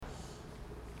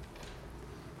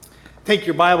Take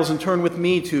your Bibles and turn with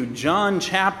me to John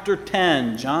chapter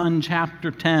 10. John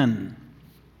chapter 10.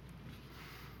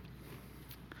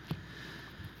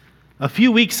 A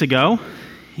few weeks ago,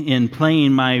 in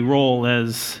playing my role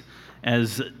as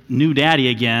new daddy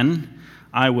again,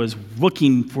 I was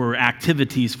looking for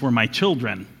activities for my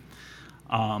children.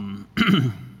 We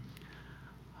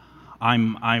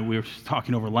were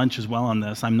talking over lunch as well on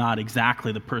this. I'm not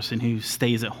exactly the person who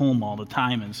stays at home all the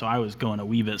time, and so I was going a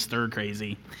wee bit stir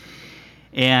crazy.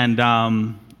 And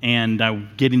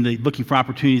looking for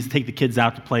opportunities to take the kids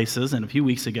out to places. And a few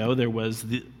weeks ago, there was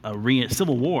a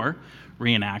Civil War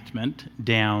reenactment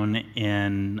down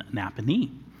in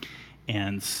Napanee.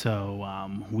 And so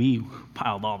we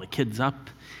piled all the kids up,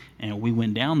 and we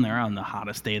went down there on the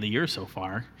hottest day of the year so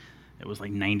far. It was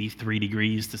like 93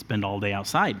 degrees to spend all day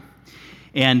outside.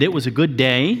 And it was a good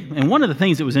day. And one of the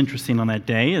things that was interesting on that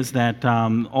day is that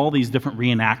all these different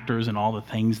reenactors and all the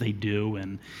things they do,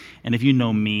 and if you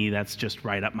know me, that's just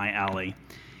right up my alley.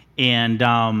 And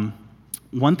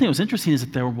one thing that was interesting is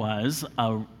that there was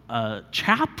a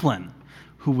chaplain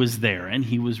who was there, and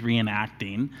he was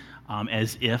reenacting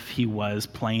as if he was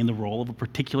playing the role of a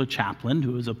particular chaplain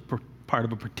who was part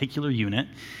of a particular unit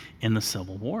in the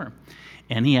Civil War.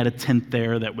 And he had a tent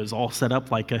there that was all set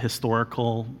up like a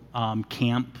historical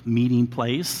camp meeting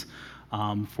place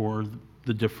for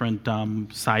the different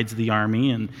sides of the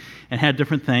army and had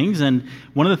different things. And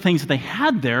one of the things that they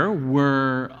had there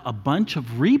were a bunch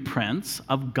of reprints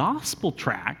of gospel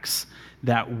tracts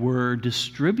that were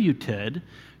distributed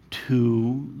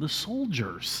to the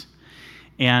soldiers.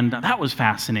 And that was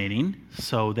fascinating.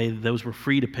 So those were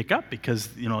free to pick up because,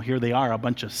 here they are, a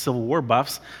bunch of Civil War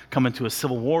buffs coming to a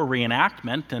Civil War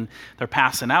reenactment, and they're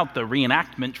passing out the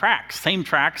reenactment tracts. Same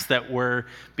tracts that were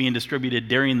being distributed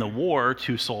during the war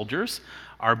to soldiers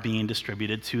are being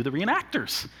distributed to the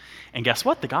reenactors. And guess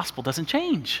what? The gospel doesn't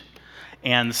change.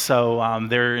 And so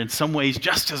they're in some ways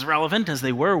just as relevant as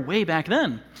they were way back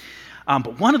then.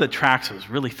 But one of the tracts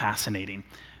was really fascinating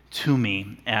to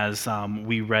me as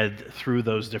we read through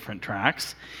those different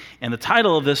tracts. And the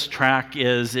title of this tract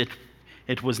is, It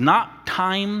Was Not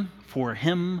Time for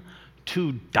Him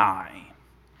to Die.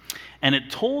 And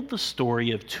it told the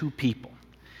story of two people.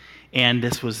 And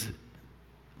this was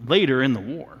later in the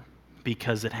war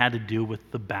because it had to do with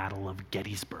the Battle of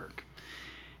Gettysburg.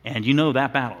 And you know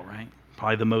that battle, right?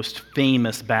 Probably the most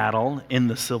famous battle in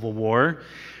the Civil War,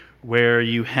 where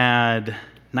you had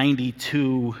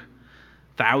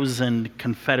 92,000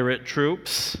 Confederate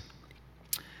troops,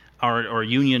 or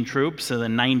Union troops, and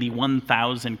then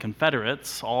 91,000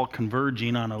 Confederates, all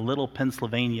converging on a little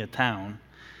Pennsylvania town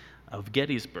of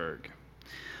Gettysburg.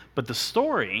 But the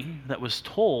story that was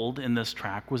told in this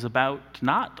tract was about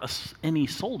not any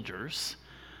soldiers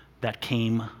that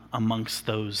came amongst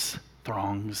those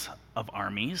throngs of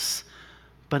armies,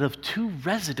 but of two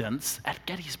residents at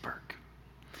Gettysburg.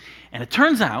 And it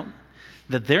turns out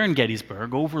that there in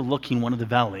Gettysburg, overlooking one of the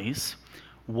valleys,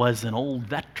 was an old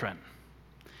veteran.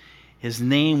 His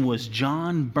name was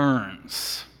John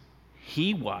Burns.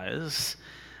 He was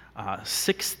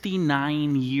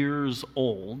 69 years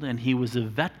old, and he was a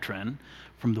veteran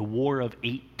from the War of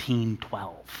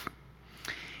 1812.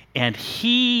 And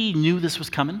he knew this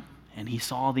was coming, and he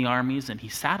saw the armies, and he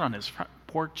sat on his front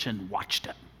porch and watched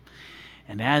it.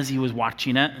 And as he was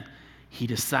watching it, he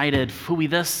decided, phooey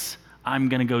this, I'm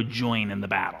going to go join in the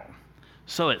battle.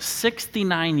 So at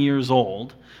 69 years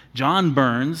old, John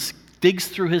Burns digs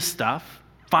through his stuff,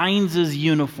 finds his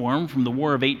uniform from the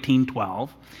War of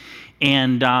 1812,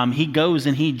 and he goes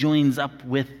and he joins up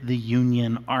with the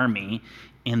Union Army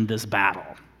in this battle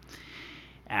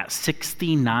at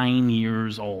 69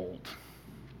 years old.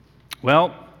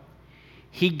 Well,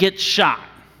 he gets shot,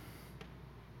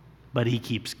 but he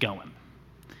keeps going.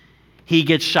 He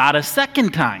gets shot a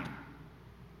second time,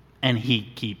 and he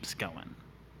keeps going.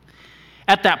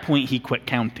 At that point, he quit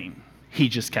counting. He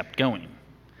just kept going.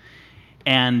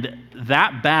 And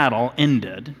that battle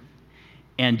ended,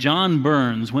 and John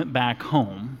Burns went back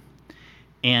home,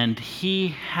 and he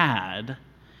had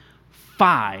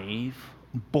 5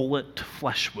 bullet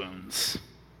flesh wounds.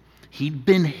 He'd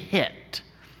been hit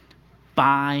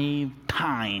 5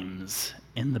 times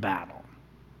in the battle.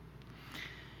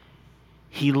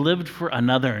 He lived for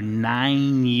another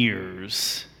 9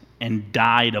 years and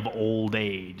died of old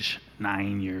age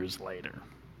 9 years later.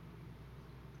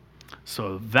 So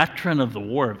a veteran of the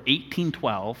War of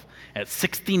 1812 at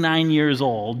 69 years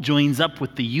old joins up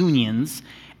with the Unions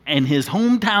in his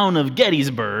hometown of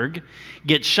Gettysburg,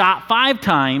 gets shot 5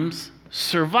 times,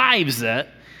 survives it,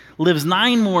 lives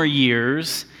 9 more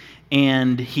years,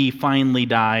 and he finally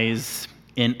dies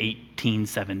in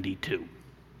 1872.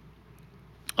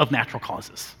 of natural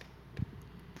causes.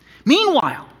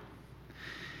 Meanwhile,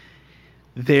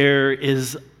 there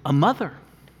is a mother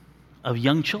of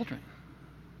young children.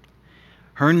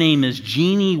 Her name is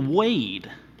Jeannie Wade,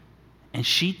 and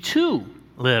she too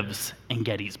lives in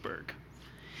Gettysburg.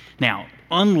 Now,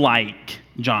 unlike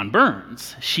John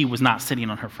Burns, she was not sitting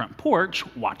on her front porch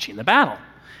watching the battle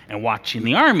and watching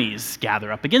the armies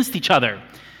gather up against each other.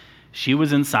 She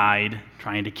was inside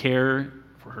trying to care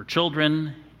for her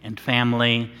children and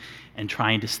family and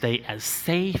trying to stay as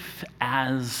safe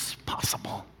as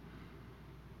possible.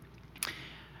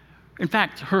 In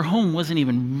fact, her home wasn't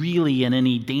even really in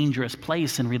any dangerous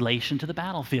place in relation to the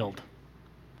battlefield.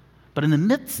 But in the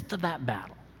midst of that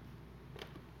battle,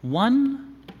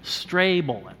 one stray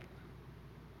bullet,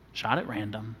 shot at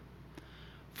random,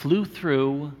 flew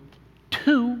through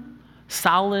 2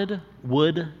 solid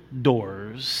wood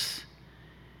doors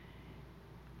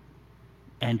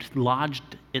and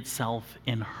lodged itself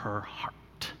in her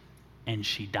heart, and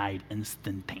she died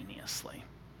instantaneously.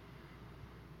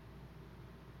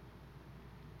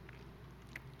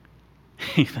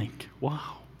 You think,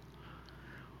 wow,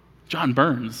 John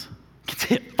Burns gets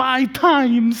hit 5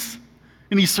 times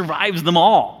and he survives them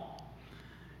all.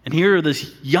 And here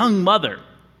this young mother,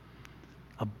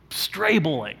 a stray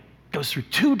bullet goes through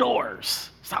 2 doors,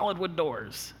 solid wood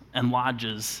doors, and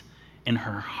lodges in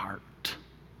her heart.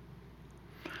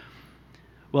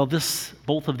 Well,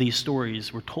 both of these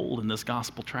stories were told in this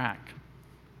gospel tract.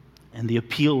 And the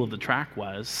appeal of the tract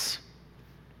was,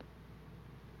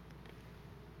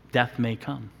 death may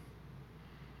come.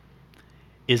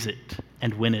 Is it,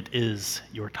 and when it is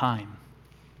your time,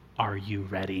 are you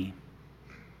ready?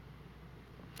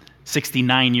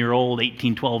 69-year-old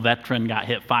 1812 veteran got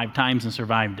hit 5 times and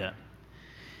survived it.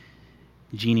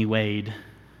 Jeannie Wade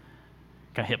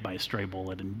got hit by a stray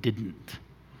bullet and didn't,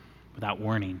 without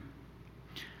warning.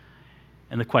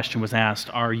 And the question was asked,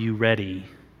 are you ready?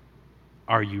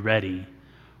 Are you ready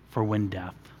for when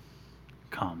death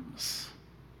comes?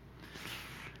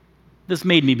 This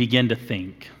made me begin to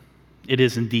think it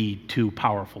is indeed 2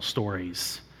 powerful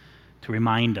stories to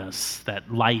remind us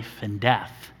that life and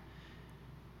death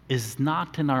is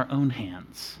not in our own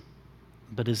hands,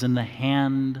 but is in the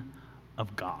hand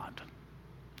of God.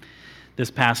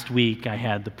 This past week, I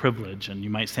had the privilege, and you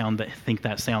might think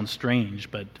that sounds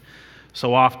strange, but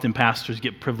so often pastors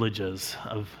get privileges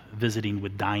of visiting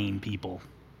with dying people.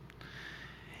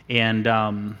 And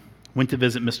went to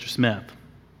visit Mr. Smith.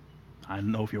 I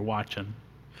don't know if you're watching.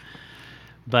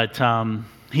 But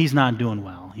he's not doing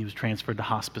well. He was transferred to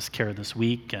hospice care this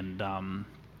week, and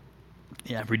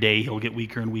every day he'll get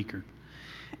weaker and weaker.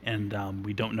 And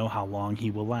we don't know how long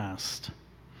he will last.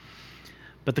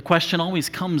 But the question always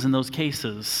comes in those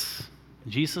cases,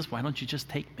 Jesus, why don't you just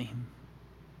take me?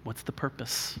 What's the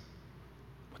purpose?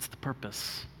 What's the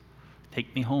purpose?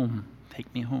 Take me home.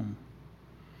 Take me home.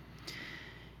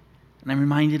 And I'm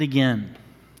reminded again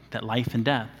that life and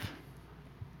death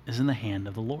is in the hand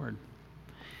of the Lord.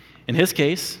 In his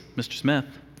case, Mr. Smith,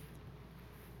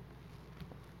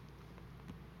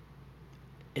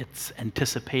 it's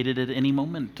anticipated at any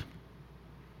moment.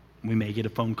 We may get a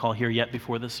phone call here yet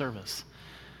before this service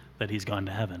that he's gone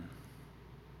to heaven.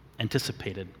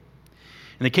 Anticipated.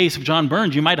 In the case of John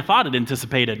Burns, you might have thought it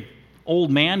anticipated. Old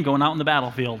man going out in the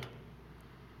battlefield.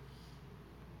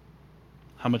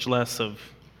 How much less of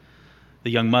the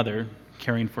young mother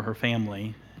caring for her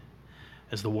family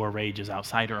as the war rages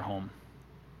outside her home.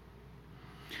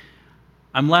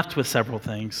 I'm left with several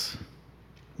things.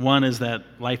 One is that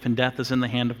life and death is in the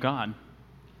hand of God.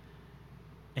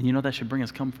 And you know that should bring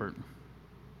us comfort. Do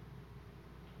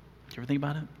you ever think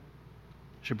about it? It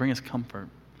should bring us comfort.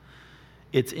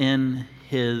 It's in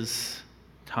His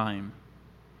time.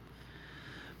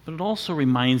 But it also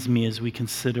reminds me as we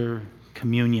consider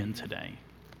communion today,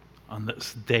 on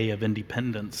this day of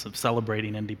independence, of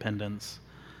celebrating independence,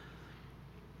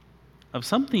 of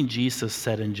something Jesus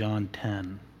said in John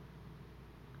 10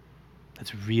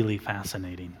 that's really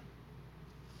fascinating.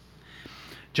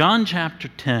 John chapter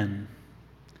 10,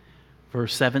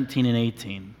 verse 17 and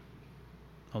 18.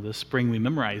 Oh, this spring we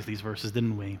memorized these verses,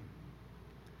 didn't we?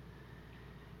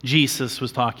 Jesus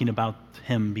was talking about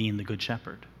him being the good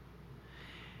shepherd.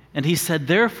 And he said,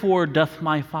 "Therefore doth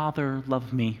my Father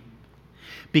love me,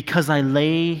 because I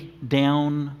lay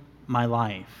down my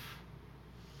life,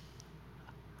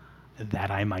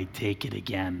 that I might take it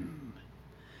again.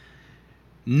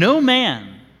 No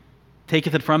man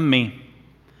taketh it from me,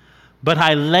 but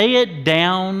I lay it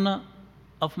down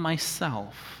of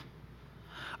myself.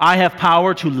 I have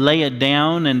power to lay it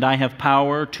down, and I have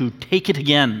power to take it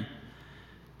again.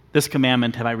 This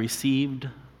commandment have I received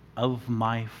of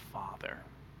my Father."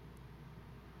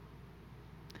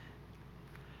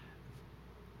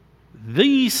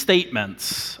 These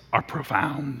statements are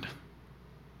profound.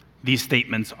 These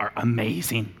statements are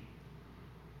amazing.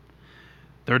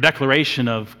 They're a declaration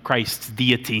of Christ's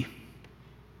deity,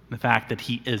 the fact that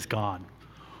he is God,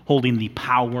 holding the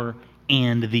power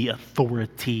and the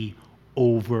authority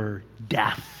over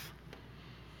death.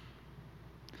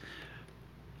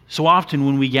 So often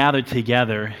when we gather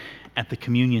together at the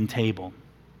communion table,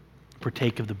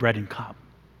 partake of the bread and cup,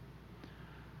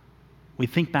 we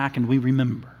think back and we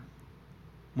remember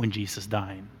when Jesus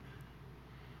died.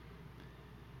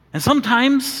 And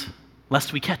sometimes,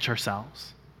 lest we catch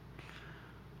ourselves,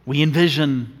 we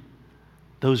envision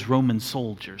those Roman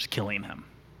soldiers killing him.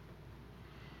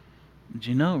 Did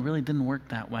you know it really didn't work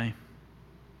that way?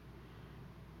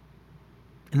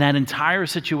 In that entire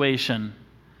situation,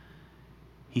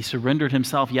 he surrendered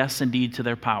himself, yes, indeed, to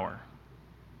their power,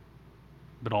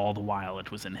 but all the while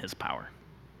it was in his power.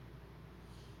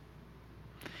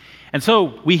 And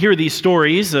so we hear these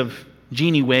stories of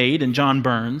Jeannie Wade and John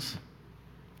Burns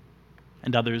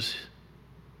and others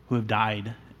who have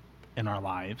died in our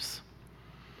lives.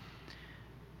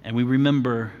 And we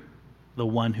remember the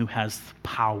one who has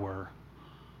power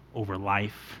over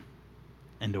life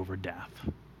and over death.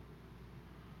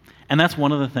 And that's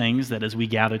one of the things that as we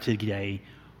gather today,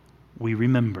 we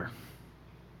remember.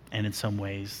 And in some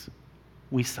ways,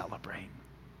 we celebrate.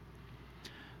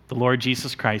 The Lord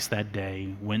Jesus Christ that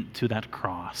day went to that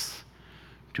cross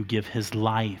to give his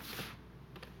life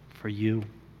for you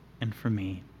and for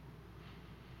me.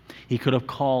 He could have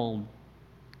called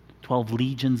 12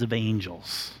 legions of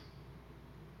angels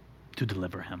to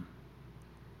deliver him.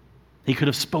 He could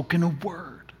have spoken a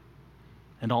word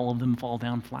and all of them fall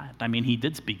down flat. I mean, he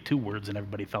did speak 2 words and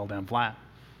everybody fell down flat.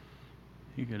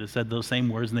 He could have said those same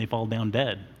words and they fall down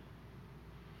dead.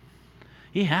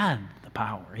 He had the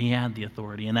power. He had the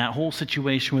authority. And that whole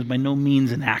situation was by no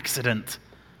means an accident.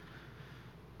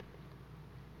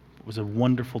 It was a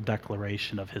wonderful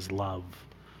declaration of his love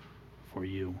for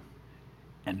you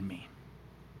and me.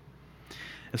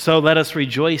 And so let us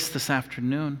rejoice this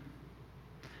afternoon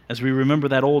as we remember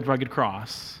that old rugged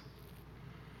cross,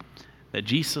 that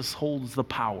Jesus holds the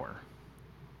power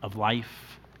of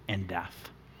life and death.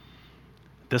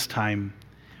 This time,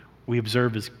 we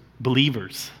observe as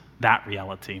believers that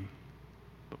reality.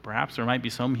 But perhaps there might be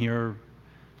some here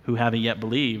who haven't yet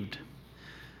believed.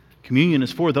 Communion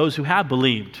is for those who have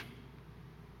believed,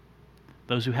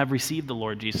 those who have received the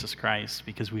Lord Jesus Christ,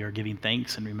 because we are giving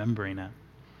thanks and remembering it.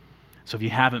 So if you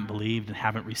haven't believed and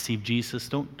haven't received Jesus,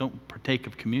 don't partake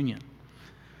of communion.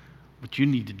 What you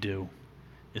need to do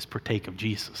is partake of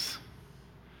Jesus.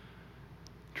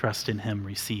 Trust in him,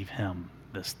 receive him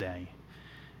this day,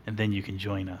 and then you can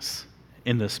join us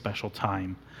in this special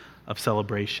time of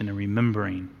celebration and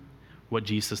remembering what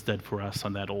Jesus did for us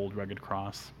on that old rugged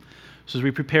cross. So as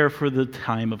we prepare for the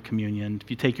time of communion, if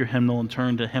you take your hymnal and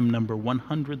turn to hymn number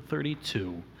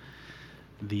 132,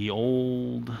 The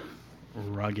Old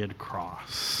Rugged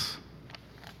Cross.